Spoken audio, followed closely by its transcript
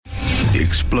The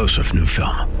explosive new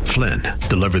film, Flynn,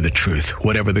 deliver the truth,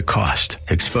 whatever the cost,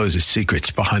 exposes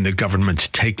secrets behind the government's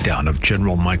takedown of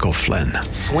General Michael Flynn.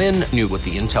 Flynn knew what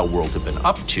the intel world had been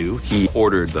up to. He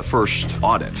ordered the first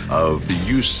audit of the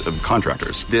use of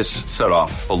contractors. This set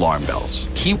off alarm bells.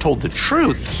 He told the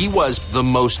truth. He was the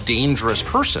most dangerous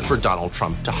person for Donald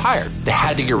Trump to hire. They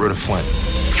had to get rid of Flynn.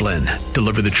 Flynn,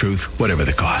 deliver the truth, whatever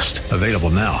the cost. Available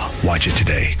now. Watch it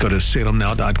today. Go to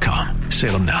salemnow.com.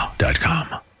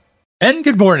 salemnow.com. And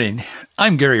good morning.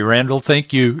 I'm Gary Randall.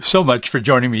 Thank you so much for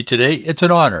joining me today. It's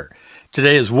an honor.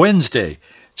 Today is Wednesday,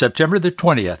 September the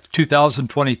 20th,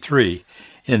 2023,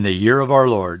 in the year of our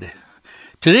Lord.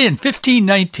 Today in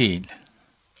 1519.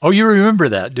 Oh, you remember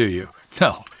that, do you?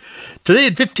 No. Today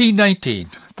in 1519,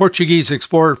 Portuguese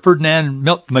explorer Ferdinand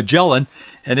Magellan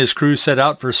and his crew set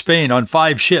out for Spain on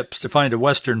 5 ships to find a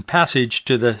western passage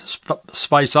to the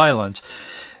Spice Islands.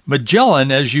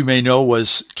 Magellan, as you may know,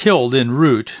 was killed en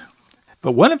route.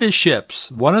 But one of his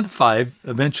ships, one of the 5,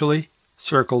 eventually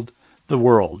circled the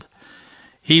world.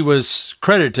 He was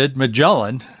credited,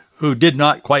 Magellan, who did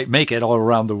not quite make it all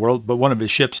around the world, but one of his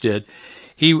ships did.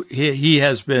 He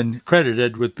has been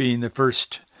credited with being the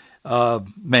first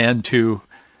man to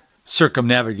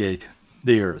circumnavigate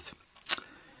the earth.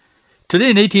 Today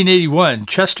in 1881,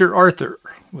 Chester Arthur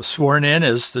was sworn in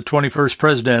as the 21st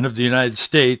President of the United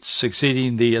States,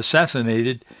 succeeding the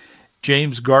assassinated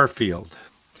James Garfield.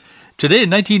 Today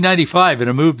in 1995, in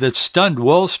a move that stunned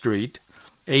Wall Street,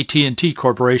 AT&T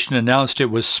Corporation announced it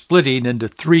was splitting into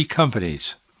 3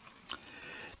 companies.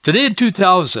 Today in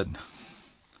 2000,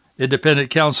 independent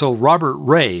counsel Robert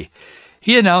Ray,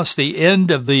 he announced the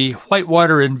end of the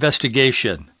Whitewater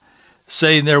investigation,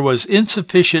 saying there was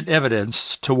insufficient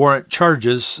evidence to warrant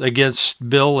charges against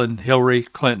Bill and Hillary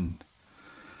Clinton.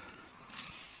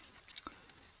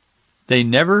 They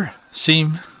never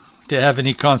seem to have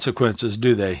any consequences,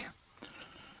 do they?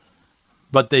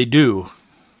 But they do,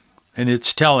 and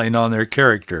it's telling on their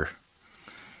character.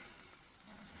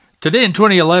 Today in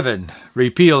 2011,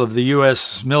 repeal of the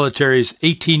U.S. military's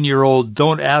 18-year-old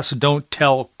Don't Ask, Don't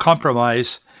Tell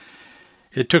compromise.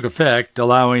 It took effect,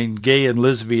 allowing gay and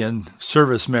lesbian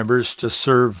service members to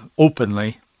serve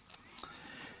openly.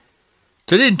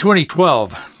 Today in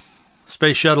 2012,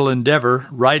 Space Shuttle Endeavour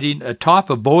riding atop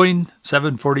a Boeing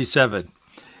 747.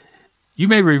 You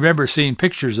may remember seeing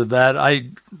pictures of that. I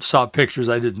saw pictures.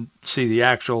 I didn't see the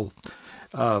actual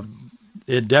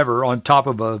Endeavour on top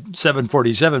of a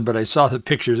 747, but I saw the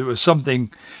pictures. It was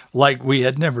something like we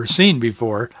had never seen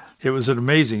before. It was an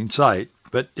amazing sight.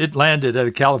 But it landed at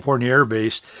a California air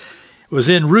base. It was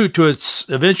en route to its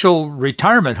eventual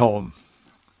retirement home.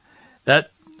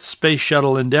 That Space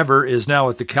Shuttle Endeavour is now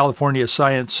at the California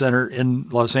Science Center in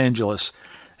Los Angeles,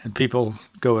 and people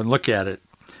go and look at it.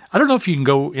 I don't know if you can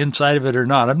go inside of it or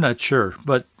not. I'm not sure,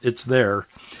 but it's there.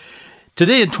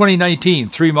 Today in 2019,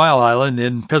 3 Mile Island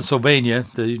in Pennsylvania,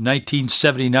 the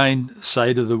 1979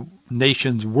 site of the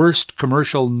nation's worst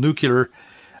commercial nuclear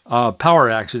power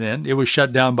accident. It was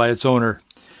shut down by its owner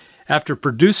after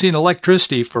producing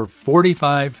electricity for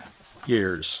 45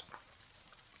 years.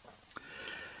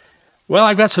 Well,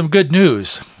 I've got some good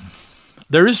news.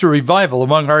 There is a revival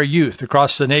among our youth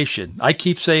across the nation. I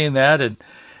keep saying that, and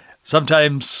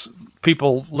sometimes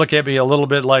people look at me a little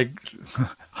bit like,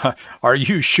 are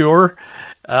you sure?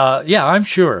 Yeah, I'm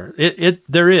sure.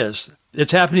 There is.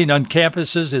 It's happening on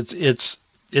campuses.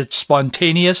 It's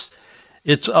spontaneous.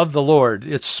 It's of the Lord.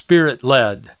 It's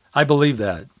Spirit-led. I believe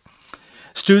that.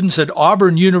 Students at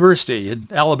Auburn University in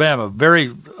Alabama,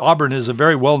 Auburn is a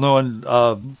very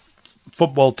well-known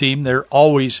football team. They're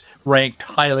always ranked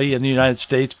highly in the United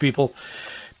States. People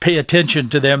pay attention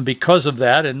to them because of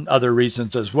that and other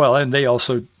reasons as well, and they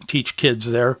also teach kids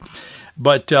there.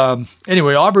 But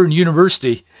anyway, Auburn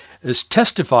University is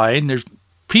testifying. There's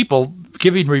people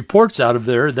giving reports out of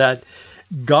there that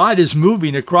God is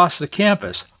moving across the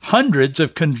campus. Hundreds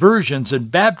of conversions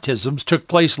and baptisms took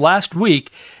place last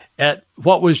week at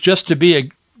what was just to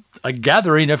be a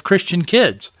gathering of Christian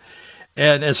kids.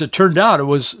 And as it turned out, it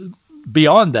was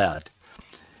beyond that.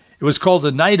 It was called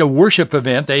a Night of Worship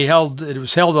event. It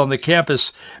was held on the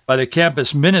campus by the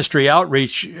Campus Ministry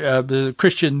Outreach, the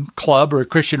Christian club or a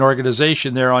Christian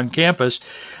organization there on campus.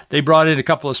 They brought in a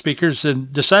couple of speakers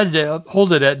and decided to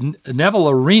hold it at Neville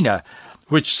Arena,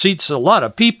 which seats a lot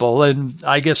of people. And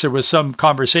I guess there was some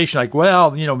conversation like, well,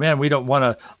 man, we don't want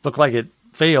to look like it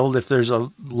failed if there's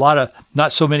a lot of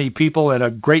not so many people and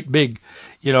a great big,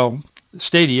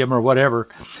 stadium or whatever.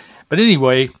 But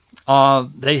anyway,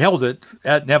 they held it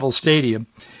at Neville Stadium,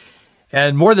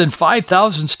 and more than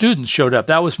 5,000 students showed up.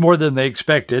 That was more than they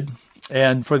expected,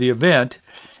 and for the event.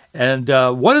 And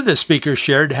one of the speakers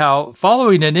shared how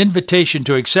following an invitation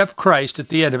to accept Christ at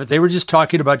the end of it, they were just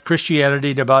talking about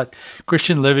Christianity and about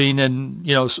Christian living and,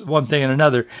 one thing and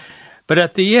another. But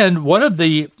at the end, one of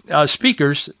the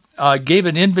speakers gave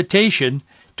an invitation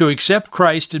to accept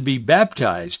Christ and be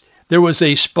baptized. There was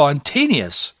a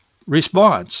spontaneous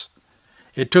response.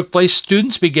 It took place.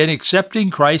 Students began accepting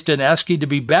Christ and asking to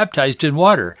be baptized in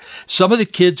water. Some of the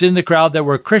kids in the crowd that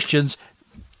were Christians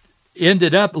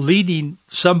ended up leading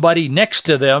somebody next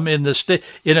to them in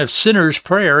a sinner's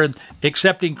prayer and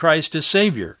accepting Christ as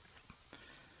Savior.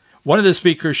 One of the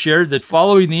speakers shared that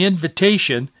following the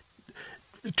invitation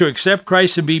to accept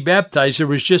Christ and be baptized, there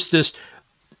was just this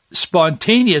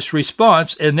spontaneous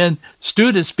response, and then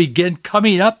students began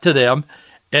coming up to them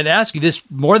and asking. This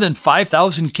more than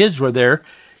 5,000 kids were there.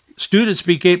 Students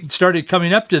started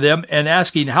coming up to them and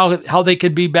asking how they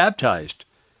could be baptized.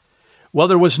 Well,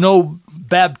 there was no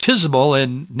baptismal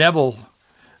in Neville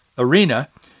Arena,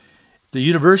 the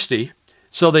university,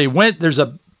 so they went. There's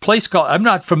a place called, I'm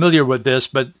not familiar with this,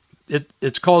 but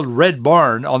it's called Red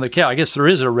Barn on the campus. I guess there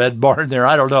is a Red Barn there.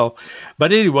 I don't know.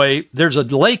 But anyway, there's a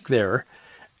lake there,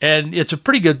 and it's a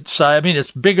pretty good size. I mean,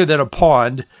 it's bigger than a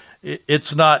pond.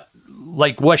 It's not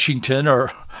Lake Washington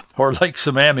or Lake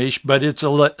Sammamish, but it's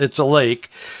a lake.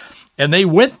 And they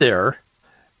went there,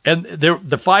 and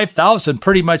the 5,000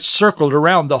 pretty much circled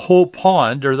around the whole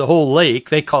pond or the whole lake.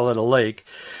 They call it a lake.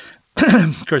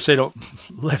 Of course, they don't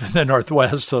live in the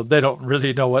Northwest, so they don't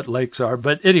really know what lakes are.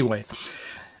 But anyway,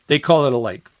 they call it a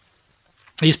lake.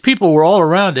 These people were all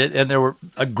around it, and there were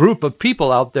a group of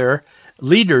people out there,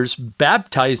 leaders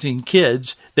baptizing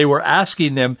kids. They were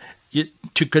asking them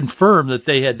to confirm that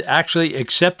they had actually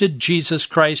accepted Jesus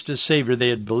Christ as Savior. They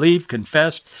had believed,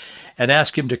 confessed, and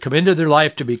asked him to come into their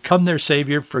life to become their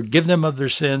Savior, forgive them of their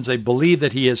sins. They believe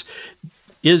that he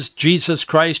is Jesus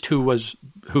Christ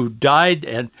who died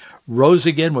and rose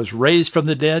again, was raised from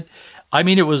the dead. I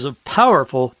mean, it was a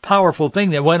powerful, powerful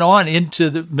thing that went on into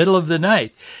the middle of the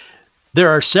night. There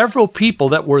are several people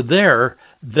that were there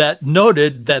that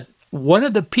noted that one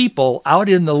of the people out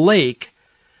in the lake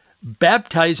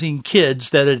baptizing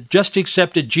kids that had just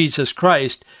accepted Jesus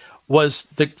Christ was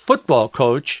the football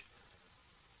coach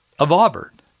of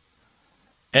Auburn.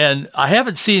 And I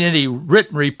haven't seen any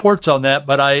written reports on that,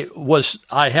 but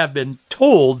I have been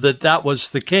told that was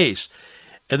the case.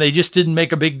 And they just didn't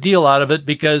make a big deal out of it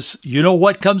because you know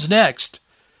what comes next?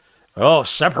 Oh,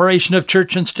 separation of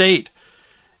church and state.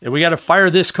 And we got to fire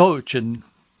this coach and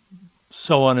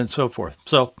so on and so forth.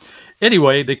 So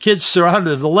anyway, the kids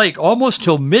surrounded the lake almost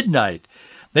till midnight.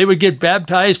 They would get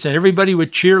baptized and everybody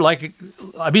would cheer it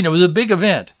was a big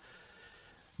event.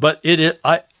 But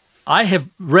I have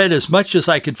read as much as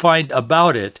I could find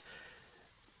about it,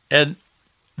 and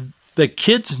the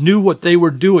kids knew what they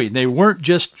were doing. They weren't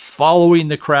just following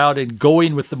the crowd and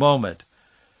going with the moment.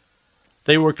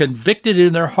 They were convicted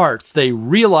in their hearts. They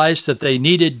realized that they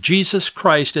needed Jesus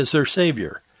Christ as their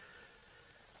Savior.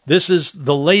 This is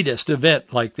the latest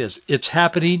event like this. It's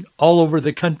happening all over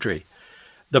the country.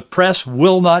 The press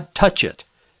will not touch it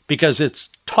because it's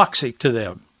toxic to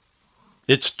them.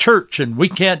 It's church, and we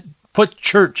can't put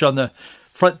church on the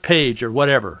front page or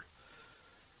whatever.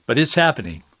 But it's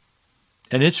happening,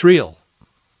 and it's real.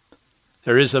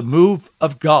 There is a move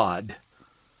of God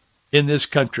in this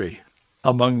country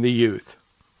among the youth.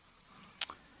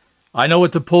 I know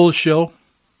what the polls show.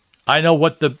 I know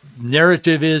what the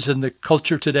narrative is in the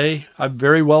culture today. I'm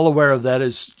very well aware of that,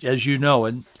 as you know,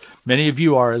 and many of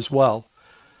you are as well.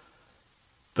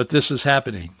 But this is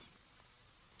happening.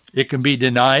 It can be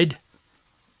denied.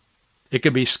 It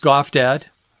can be scoffed at,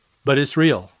 but it's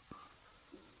real.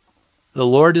 The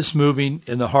Lord is moving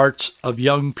in the hearts of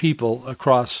young people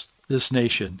across this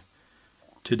nation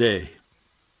today.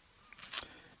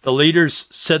 The leaders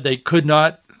said they could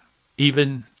not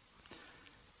even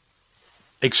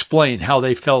explain how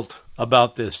they felt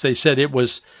about this. They said it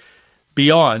was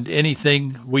beyond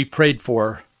anything we prayed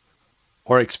for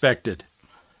or expected.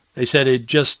 They said it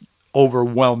just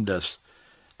overwhelmed us,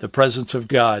 the presence of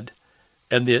God,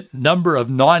 and the number of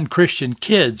non-Christian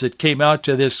kids that came out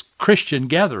to this Christian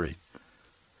gathering.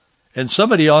 And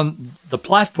somebody on the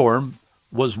platform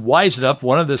was wise enough,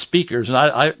 one of the speakers,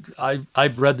 and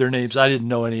I've read their names. I didn't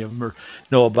know any of them or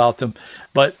know about them.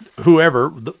 But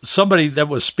whoever, somebody that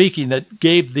was speaking that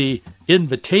gave the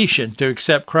invitation to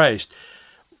accept Christ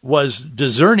was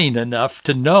discerning enough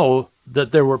to know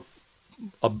that there were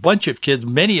a bunch of kids,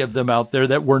 many of them out there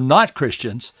that were not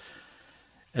Christians.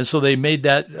 And so they made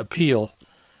that appeal.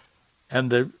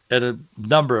 And at a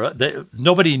number,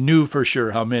 nobody knew for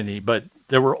sure how many, but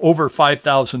there were over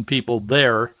 5,000 people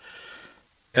there,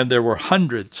 and there were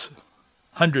hundreds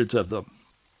of them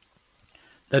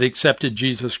that accepted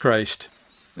Jesus Christ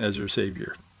as their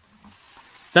Savior.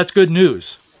 That's good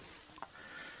news.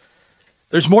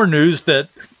 There's more news that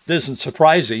isn't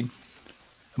surprising.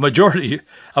 A majority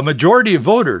of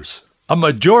voters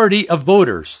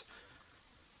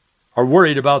are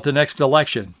worried about the next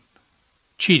election,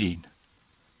 cheating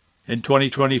in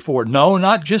 2024. No,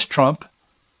 not just Trump,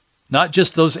 not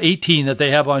just those 18 that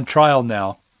they have on trial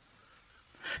now.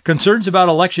 Concerns about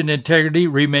election integrity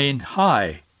remain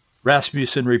high,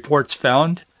 Rasmussen reports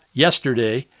found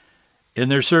yesterday in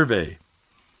their survey.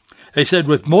 They said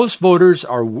with most voters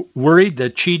are worried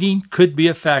that cheating could be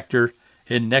a factor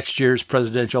in next year's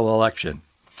presidential election.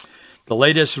 The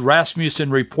latest Rasmussen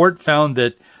report found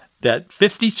that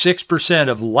 56%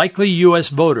 of likely U.S.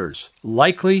 voters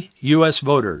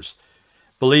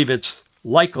believe it's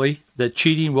likely that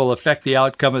cheating will affect the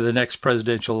outcome of the next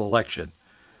presidential election.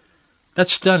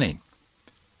 That's stunning.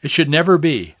 It should never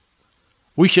be.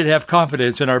 We should have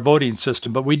confidence in our voting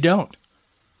system, but we don't.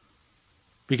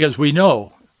 Because we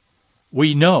know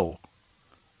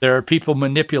there are people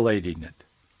manipulating it.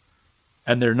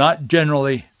 And they're not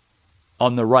generally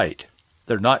on the right.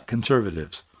 They're not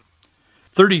conservatives.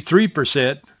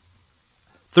 33%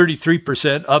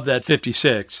 of that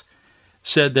 56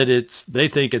 said that they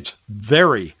think it's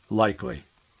very likely.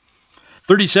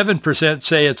 37%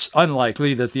 say it's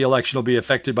unlikely that the election will be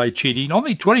affected by cheating.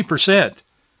 Only 20%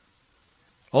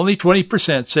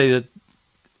 say that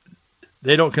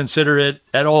they don't consider it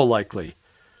at all likely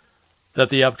that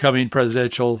the upcoming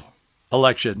presidential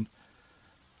election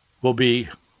will be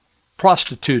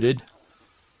prostituted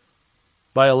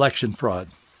by election fraud.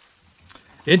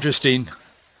 Interesting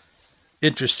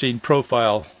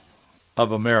profile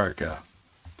of America.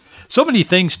 So many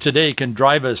things today can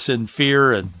drive us in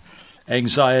fear and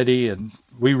anxiety, and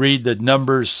we read the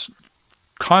numbers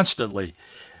constantly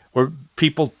where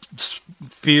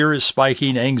fear is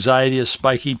spiking, anxiety is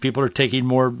spiking, people are taking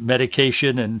more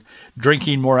medication and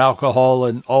drinking more alcohol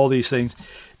and all these things,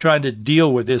 trying to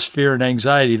deal with this fear and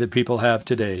anxiety that people have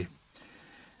today.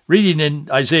 Reading in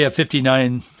Isaiah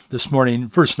 59 this morning,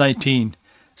 verse 19,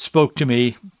 spoke to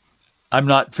me. I'm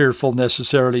not fearful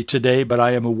necessarily today, but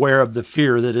I am aware of the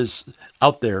fear that is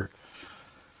out there.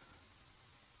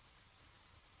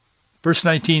 Verse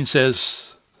 19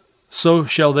 says, so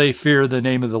shall they fear the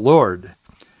name of the Lord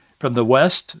from the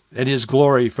west, and his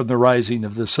glory from the rising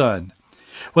of the sun.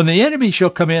 When the enemy shall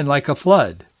come in like a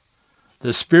flood,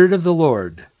 the Spirit of the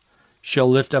Lord shall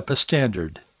lift up a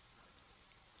standard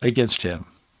against him.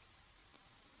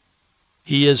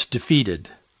 He is defeated.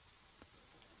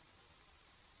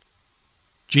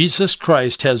 Jesus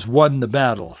Christ has won the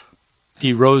battle.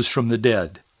 He rose from the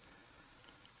dead.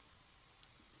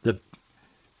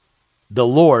 The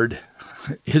Lord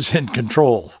is in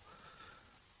control.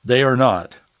 They are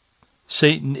not.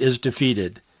 Satan is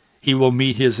defeated. He will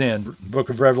meet his end. The book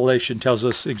of Revelation tells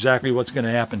us exactly what's going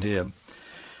to happen to him.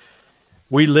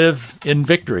 We live in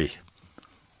victory.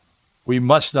 We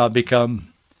must not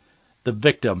become the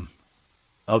victim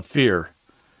of fear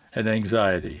and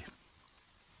anxiety.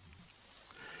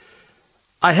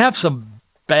 I have some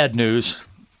bad news,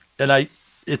 and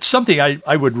it's something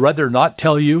I would rather not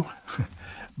tell you,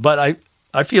 but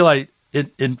I feel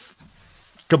in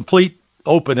complete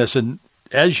openness, and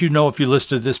as you know, if you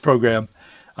listen to this program,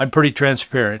 I'm pretty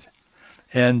transparent,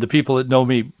 and the people that know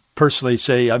me personally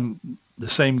say I'm the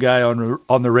same guy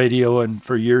on the radio and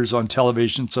for years on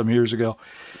television some years ago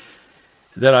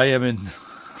that I am in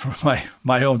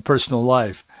my own personal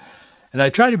life. And I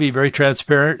try to be very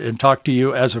transparent and talk to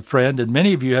you as a friend, and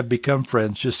many of you have become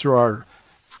friends just through our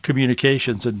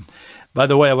communications. And by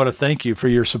the way, I want to thank you for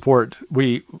your support.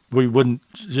 We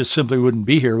simply wouldn't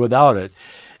be here without it.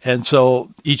 And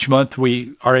so each month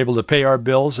we are able to pay our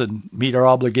bills and meet our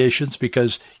obligations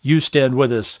because you stand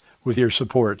with us with your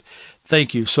support.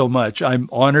 Thank you so much. I'm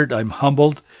honored, I'm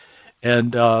humbled,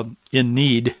 and in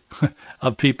need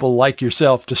of people like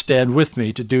yourself to stand with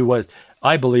me to do what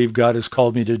I believe God has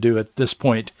called me to do at this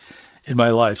point in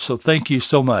my life. So thank you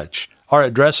so much. Our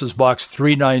address is Box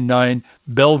 399,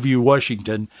 Bellevue,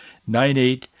 Washington,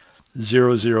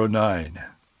 98009.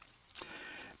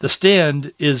 The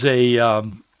Stand is a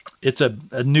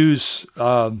news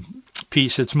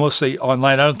piece. It's mostly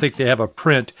online. I don't think they have a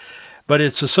print, but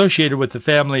it's associated with the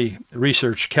Family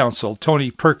Research Council.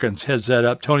 Tony Perkins heads that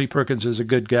up. Tony Perkins is a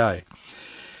good guy.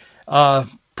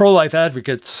 Pro-life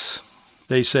advocates,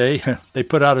 they say, they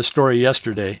put out a story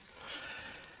yesterday.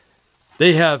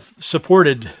 They have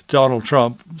supported Donald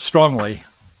Trump strongly.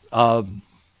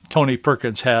 Tony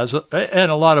Perkins has,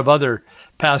 and a lot of other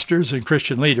pastors and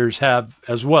Christian leaders have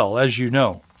as well, as you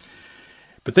know.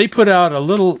 But they put out a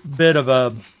little bit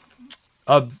of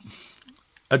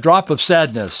a drop of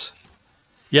sadness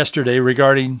yesterday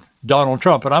regarding Donald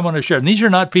Trump, and I want to share. And these are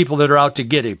not people that are out to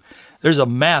get him. There's a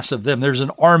mass of them. There's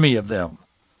an army of them.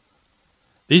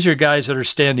 These are guys that are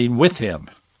standing with him.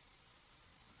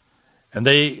 And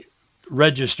they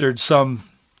registered some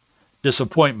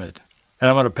disappointment, and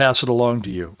I'm going to pass it along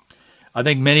to you. I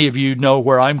think many of you know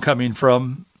where I'm coming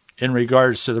from in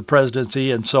regards to the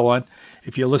presidency and so on.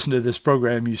 If you listen to this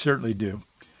program, you certainly do.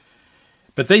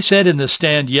 But they said in the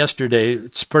stand yesterday,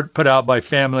 it's put out by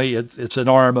Family, it's an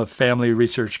arm of Family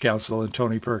Research Council and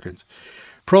Tony Perkins.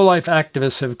 Pro-life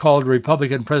activists have called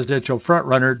Republican presidential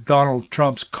frontrunner Donald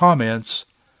Trump's comments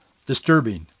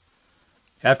disturbing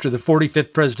after the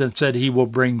 45th president said he will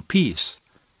bring peace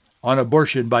on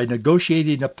abortion by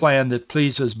negotiating a plan that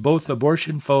pleases both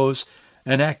abortion foes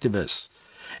and activists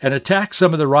and attacks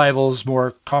some of the rivals'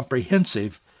 more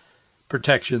comprehensive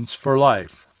protections for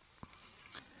life.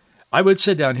 I would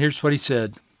sit down. Here's what he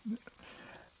said,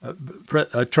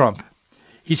 Trump.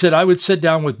 He said, I would sit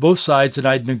down with both sides and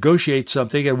I'd negotiate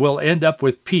something and we'll end up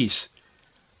with peace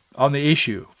on the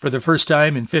issue for the first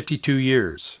time in 52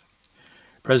 years.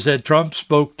 President Trump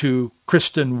spoke to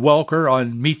Kristen Welker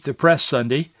on Meet the Press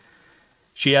Sunday.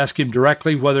 She asked him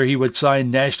directly whether he would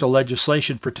sign national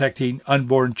legislation protecting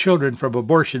unborn children from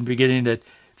abortion beginning at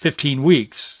 15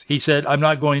 weeks. He said, I'm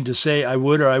not going to say I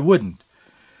would or I wouldn't.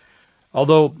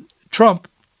 Although Trump,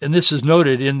 and this is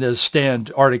noted in the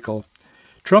Stand article,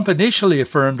 Trump initially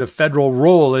affirmed a federal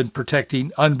role in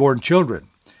protecting unborn children.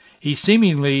 He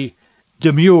seemingly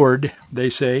demurred, they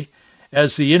say,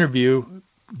 as the interview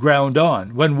ground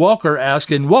on. When Walker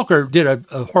asked, and Walker did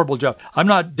a horrible job. I'm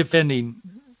not defending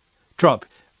Trump.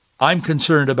 I'm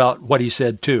concerned about what he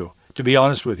said too, to be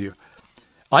honest with you.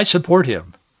 I support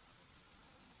him.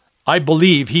 I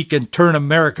believe he can turn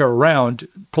America around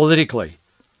politically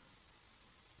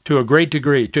to a great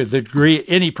degree, to the degree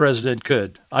any president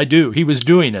could. I do. He was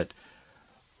doing it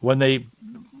when they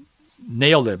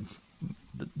nailed him,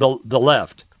 the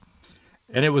left.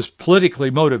 And it was politically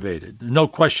motivated. No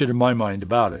question in my mind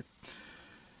about it.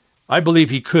 I believe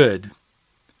he could.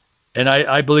 And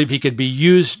I believe he could be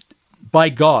used by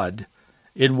God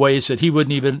in ways that he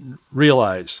wouldn't even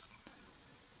realize.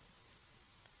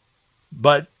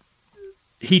 But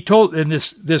he told, in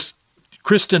this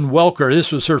Kristen Welker,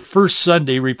 this was her first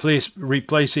Sunday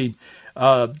replacing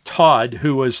Todd,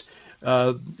 who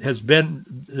has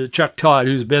been Chuck Todd,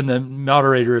 who's been the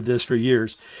moderator of this for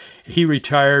years. He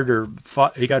retired or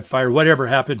he got fired, whatever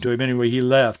happened to him. Anyway, he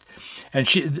left. And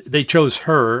they chose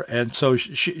her, and so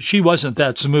she wasn't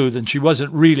that smooth, and she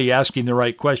wasn't really asking the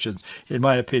right questions, in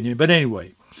my opinion. But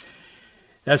anyway,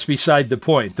 that's beside the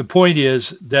point. The point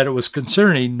is that it was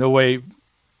concerning the way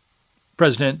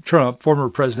President Trump, former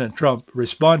President Trump,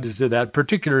 responded to that,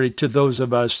 particularly to those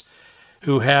of us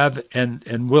who have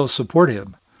and will support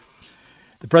him.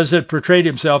 The president portrayed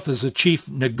himself as a chief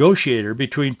negotiator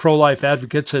between pro-life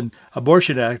advocates and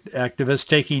abortion activists,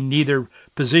 taking neither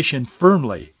position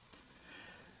firmly.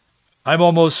 I'm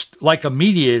almost like a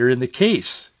mediator in the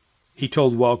case, he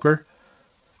told Welker.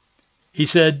 He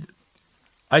said,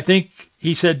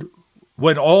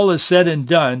 when all is said and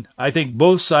done, I think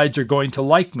both sides are going to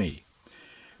like me.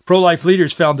 Pro-life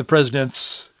leaders found the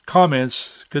president's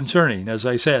comments concerning, as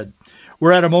I said.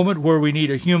 We're at a moment where we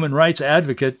need a human rights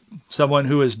advocate, someone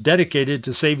who is dedicated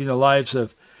to saving the lives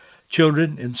of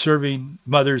children and serving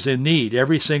mothers in need.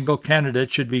 Every single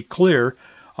candidate should be clear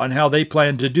on how they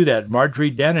plan to do that. Marjorie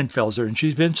Dannenfelser, and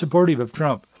she's been supportive of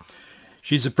Trump.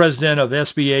 She's the president of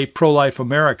SBA Pro-Life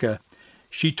America.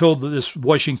 She told this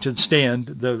Washington Stand,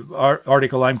 the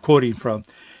article I'm quoting from,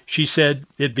 she said,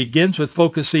 it begins with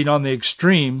focusing on the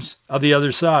extremes of the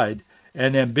other side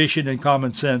and ambition and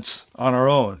common sense on our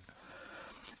own.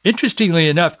 Interestingly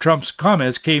enough, Trump's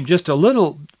comments came just a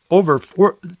little over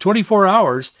 24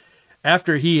 hours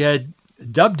after he had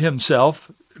dubbed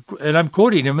himself, and I'm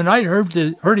quoting him, and I heard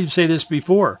him say this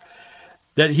before,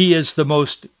 that he is the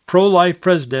most pro-life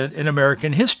president in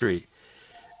American history.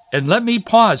 And let me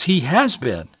pause. He has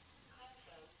been.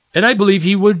 And I believe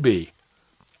he would be.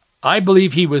 I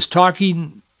believe he was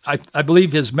talking, I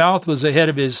believe his mouth was ahead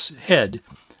of his head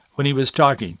when he was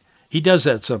talking. He does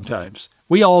that sometimes.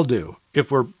 We all do if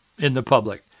we're in the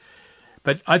public.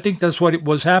 But I think that's what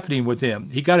was happening with him.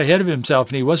 He got ahead of himself,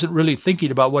 and he wasn't really thinking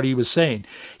about what he was saying.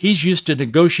 He's used to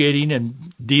negotiating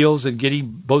and deals and getting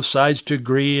both sides to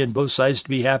agree and both sides to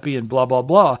be happy and blah, blah,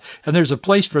 blah. And there's a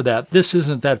place for that. This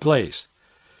isn't that place.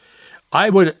 I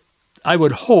would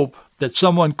hope that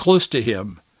someone close to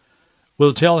him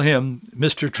will tell him,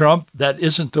 Mr. Trump, that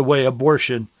isn't the way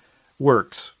abortion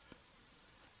works.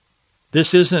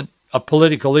 This isn't a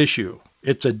political issue.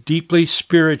 It's a deeply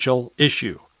spiritual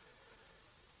issue.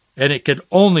 and it can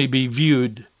only be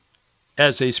viewed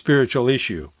as a spiritual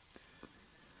issue.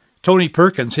 Tony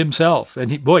Perkins himself,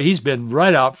 and he's been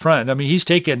right out front. I mean, he's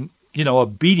taken, a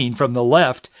beating from the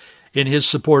left in his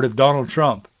support of Donald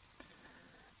Trump.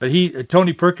 But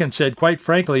Tony Perkins said, quite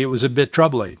frankly, it was a bit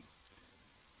troubling.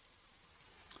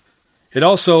 It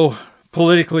also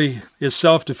politically is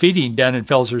self-defeating,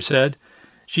 Dannenfelser said.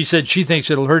 She said she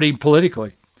thinks it'll hurt him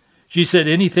politically. She said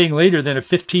anything later than a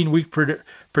 15-week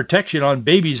protection on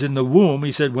babies in the womb,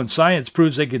 he said, when science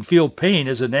proves they can feel pain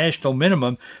as a national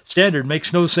minimum standard,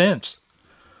 makes no sense.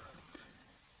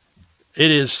 It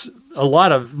is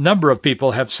number of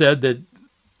people have said that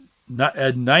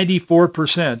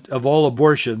 94% of all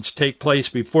abortions take place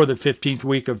before the 15th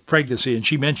week of pregnancy, and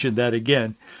she mentioned that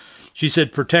again. She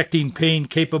said protecting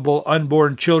pain-capable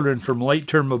unborn children from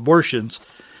late-term abortions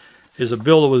is a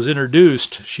bill that was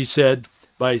introduced, she said,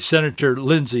 by Senator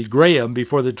Lindsey Graham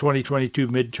before the 2022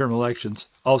 midterm elections,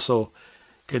 also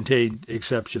contained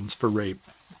exceptions for rape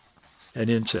and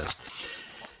incest.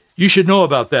 You should know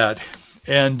about that.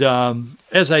 And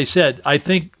as I said, I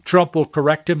think Trump will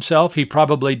correct himself. He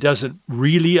probably doesn't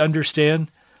really understand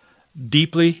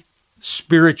deeply,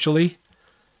 spiritually,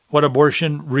 what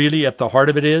abortion really at the heart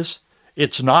of it is.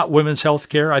 It's not women's health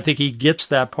care. I think he gets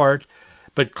that part.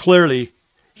 But clearly,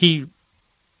 he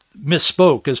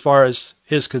misspoke as far as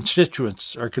his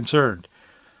constituents are concerned.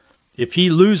 If he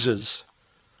loses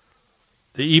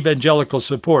the evangelical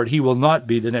support, he will not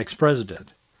be the next president.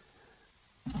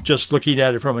 Just looking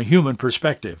at it from a human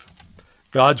perspective.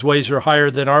 God's ways are higher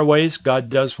than our ways. God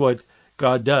does what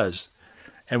God does.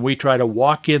 And we try to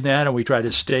walk in that, and we try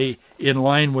to stay in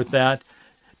line with that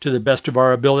to the best of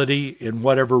our ability in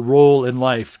whatever role in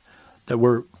life that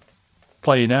we're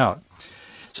playing out.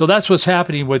 So that's what's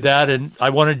happening with that, and I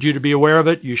wanted you to be aware of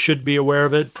it. You should be aware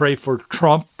of it. Pray for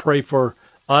Trump. Pray for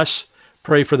us.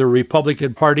 Pray for the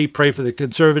Republican Party. Pray for the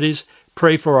conservatives.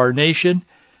 Pray for our nation.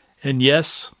 And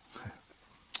yes,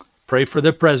 pray for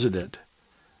the president.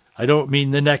 I don't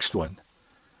mean the next one.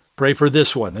 Pray for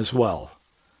this one as well.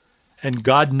 And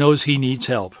God knows he needs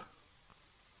help.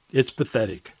 It's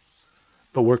pathetic,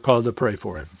 but we're called to pray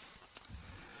for him.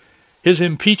 His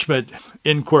impeachment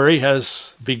inquiry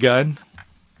has begun.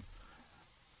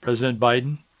 President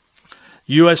Biden.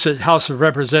 U.S. House of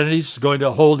Representatives is going to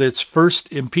hold its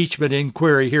first impeachment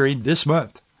inquiry hearing this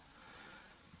month.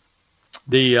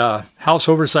 The House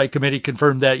Oversight Committee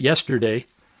confirmed that yesterday.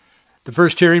 The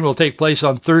first hearing will take place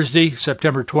on Thursday,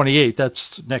 September 28th.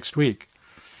 That's next week.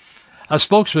 A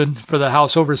spokesman for the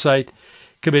House Oversight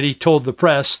Committee told the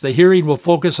press the hearing will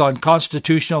focus on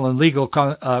constitutional and legal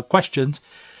questions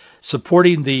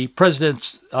supporting the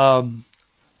president's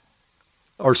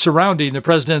or surrounding the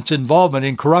president's involvement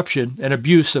in corruption and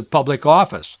abuse of public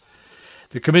office.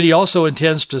 The committee also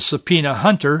intends to subpoena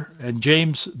Hunter and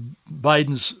James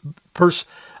Biden's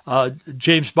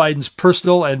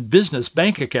personal and business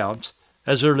bank accounts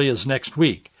as early as next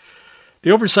week.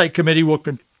 The Oversight Committee will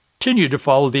continue to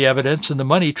follow the evidence and the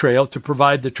money trail to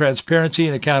provide the transparency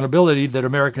and accountability that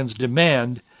Americans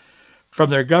demand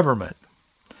from their government.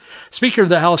 Speaker of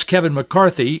the House Kevin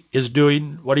McCarthy is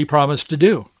doing what he promised to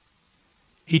do.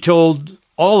 He told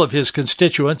all of his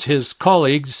constituents, his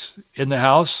colleagues in the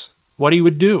House, what he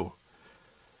would do.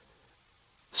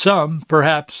 Some,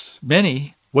 perhaps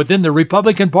many, within the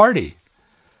Republican Party,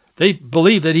 they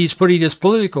believe that he's putting his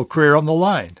political career on the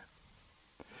line.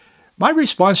 My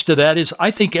response to that is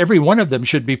I think every one of them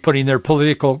should be putting their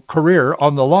political career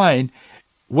on the line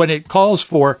when it calls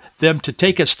for them to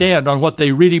take a stand on what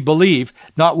they really believe,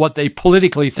 not what they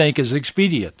politically think is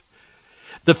expedient.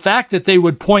 The fact that they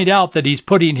would point out that he's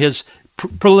putting his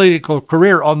political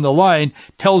career on the line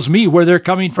tells me where they're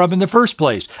coming from in the first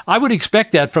place. I would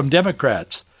expect that from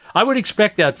Democrats. I would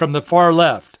expect that from the far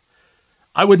left.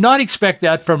 I would not expect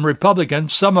that from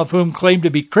Republicans, some of whom claim to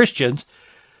be Christians,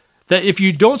 that if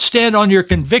you don't stand on your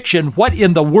conviction, what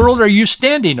in the world are you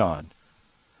standing on?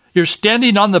 You're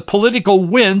standing on the political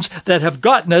winds that have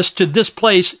gotten us to this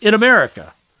place in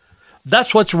America.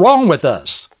 That's what's wrong with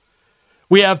us.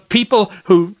 We have people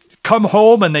who come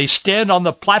home and they stand on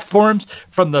the platforms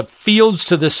from the fields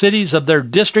to the cities of their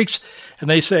districts and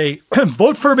they say,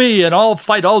 vote for me and I'll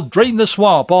fight, I'll drain the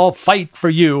swamp, I'll fight for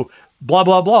you, blah,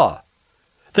 blah, blah.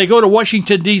 They go to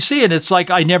Washington, D.C. and it's like,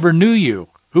 I never knew you.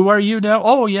 Who are you now?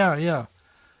 Oh, yeah.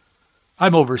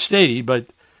 I'm overstating, but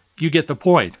you get the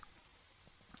point.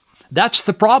 That's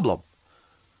the problem.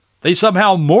 They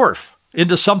somehow morph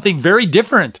into something very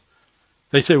different.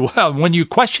 They say, well, when you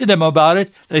question them about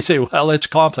it, they say, well, it's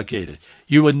complicated.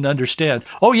 You wouldn't understand.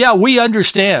 Oh, yeah, we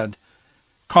understand,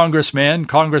 Congressman,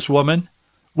 Congresswoman.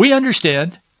 We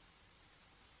understand.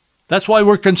 That's why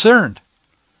we're concerned.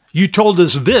 You told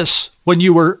us this when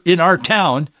you were in our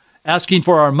town asking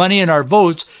for our money and our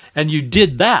votes, and you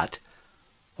did that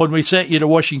when we sent you to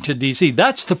Washington, D.C.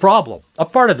 That's the problem, a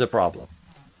part of the problem.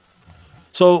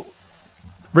 So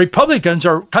Republicans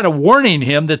are kind of warning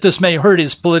him that this may hurt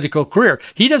his political career.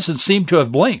 He doesn't seem to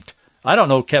have blinked. I don't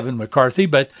know Kevin McCarthy,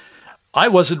 but I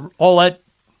wasn't all that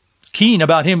keen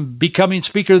about him becoming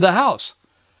Speaker of the House.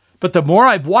 But the more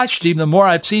I've watched him, the more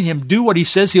I've seen him do what he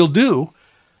says he'll do.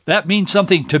 That means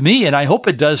something to me, and I hope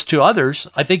it does to others.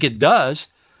 I think it does.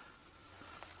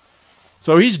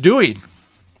 So he's doing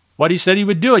what he said he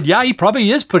would do. And yeah, he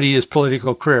probably is putting his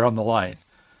political career on the line.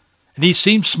 And he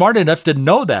seems smart enough to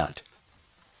know that.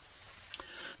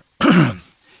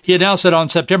 He announced that on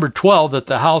September 12th that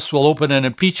the House will open an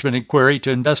impeachment inquiry to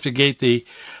investigate the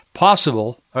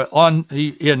possible,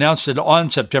 he announced it on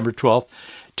September 12th,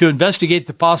 to investigate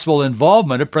the possible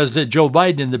involvement of President Joe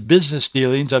Biden in the business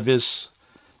dealings of his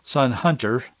son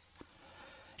Hunter.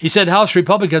 He said House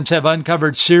Republicans have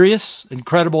uncovered serious and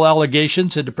credible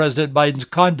allegations into President Biden's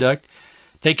conduct.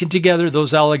 Taken together,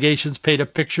 those allegations paint a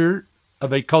picture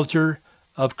of a culture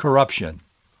of corruption.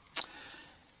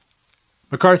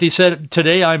 McCarthy said,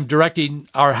 today I'm directing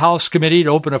our House committee to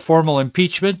open a formal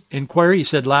impeachment inquiry, he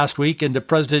said last week, into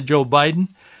President Joe Biden.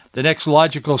 The next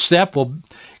logical step will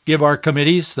give our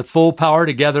committees the full power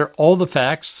to gather all the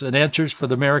facts and answers for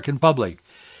the American public.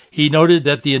 He noted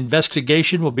that the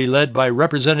investigation will be led by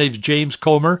Representatives James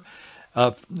Comer,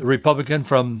 Republican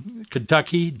from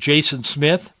Kentucky, Jason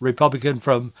Smith, Republican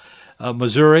from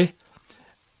Missouri,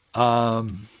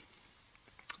 Jim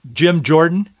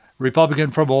Jordan,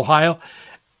 Republican from Ohio.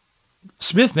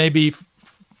 Smith may be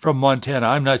from Montana.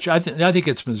 I'm not sure. I think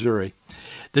it's Missouri.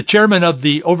 The chairman of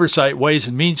the Oversight, Ways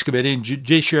and Means Committee and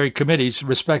Judiciary Committees,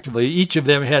 respectively, each of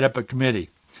them head up a committee.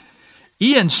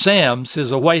 Ian Sams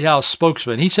is a White House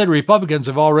spokesman. He said Republicans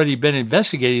have already been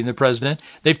investigating the president.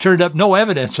 They've turned up no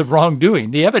evidence of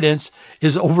wrongdoing. The evidence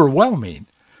is overwhelming.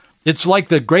 It's like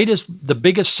the biggest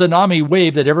tsunami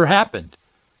wave that ever happened.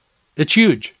 It's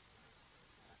huge.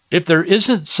 If there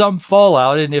isn't some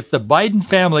fallout and if the Biden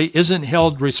family isn't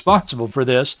held responsible for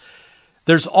this,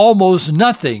 there's almost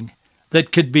nothing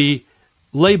that could be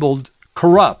labeled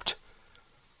corrupt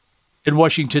in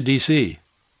Washington, D.C.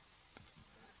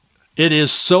 It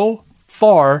is so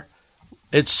far,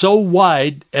 it's so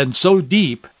wide and so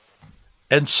deep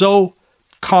and so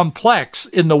complex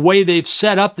in the way they've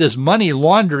set up this money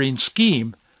laundering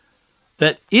scheme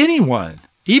that anyone,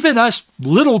 even us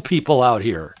little people out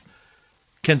here,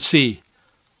 can see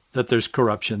that there's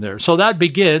corruption there. So that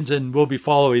begins, and we'll be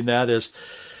following that as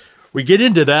we get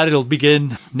into that. It'll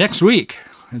begin next week,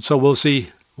 and so we'll see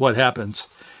what happens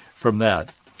from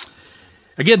that.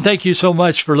 Again, thank you so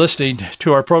much for listening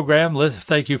to our program.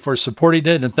 Thank you for supporting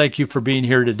it, and thank you for being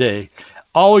here today.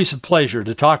 Always a pleasure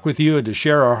to talk with you and to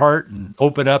share our heart and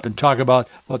open up and talk about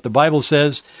what the Bible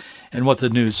says and what the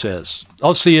news says.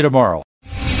 I'll see you tomorrow.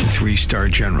 3-star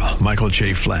General Michael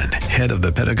J. Flynn, head of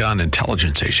the Pentagon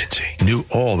Intelligence Agency, knew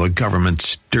all the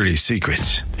government's dirty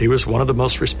secrets. He was one of the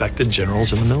most respected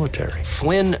generals in the military.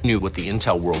 Flynn knew what the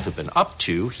intel world had been up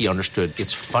to. He understood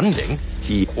its funding.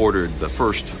 He ordered the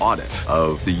first audit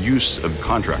of the use of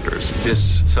contractors.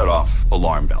 This set off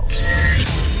alarm bells.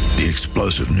 The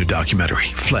explosive new documentary,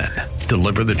 Flynn,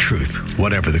 Deliver the Truth,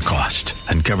 Whatever the Cost,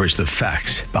 uncovers the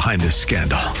facts behind this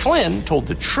scandal. Flynn told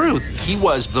the truth. He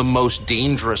was the most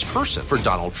dangerous person for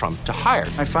Donald Trump to hire.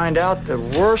 I find out the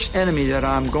worst enemy that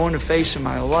I'm going to face in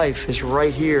my life is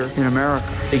right here in America.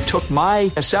 They took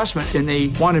my assessment and they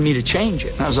wanted me to change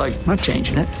it. And I was like, I'm not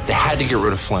changing it. They had to get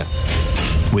rid of Flynn.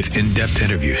 With in-depth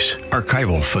interviews,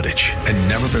 archival footage, and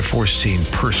never-before-seen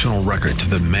personal records of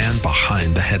the man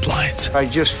behind the headlines. I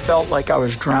just felt like I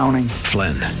was drowning.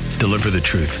 Flynn, Deliver the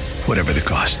Truth, Whatever the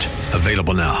Cost.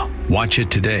 Available now. Watch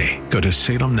it today. Go to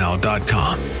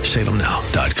salemnow.com.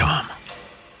 salemnow.com.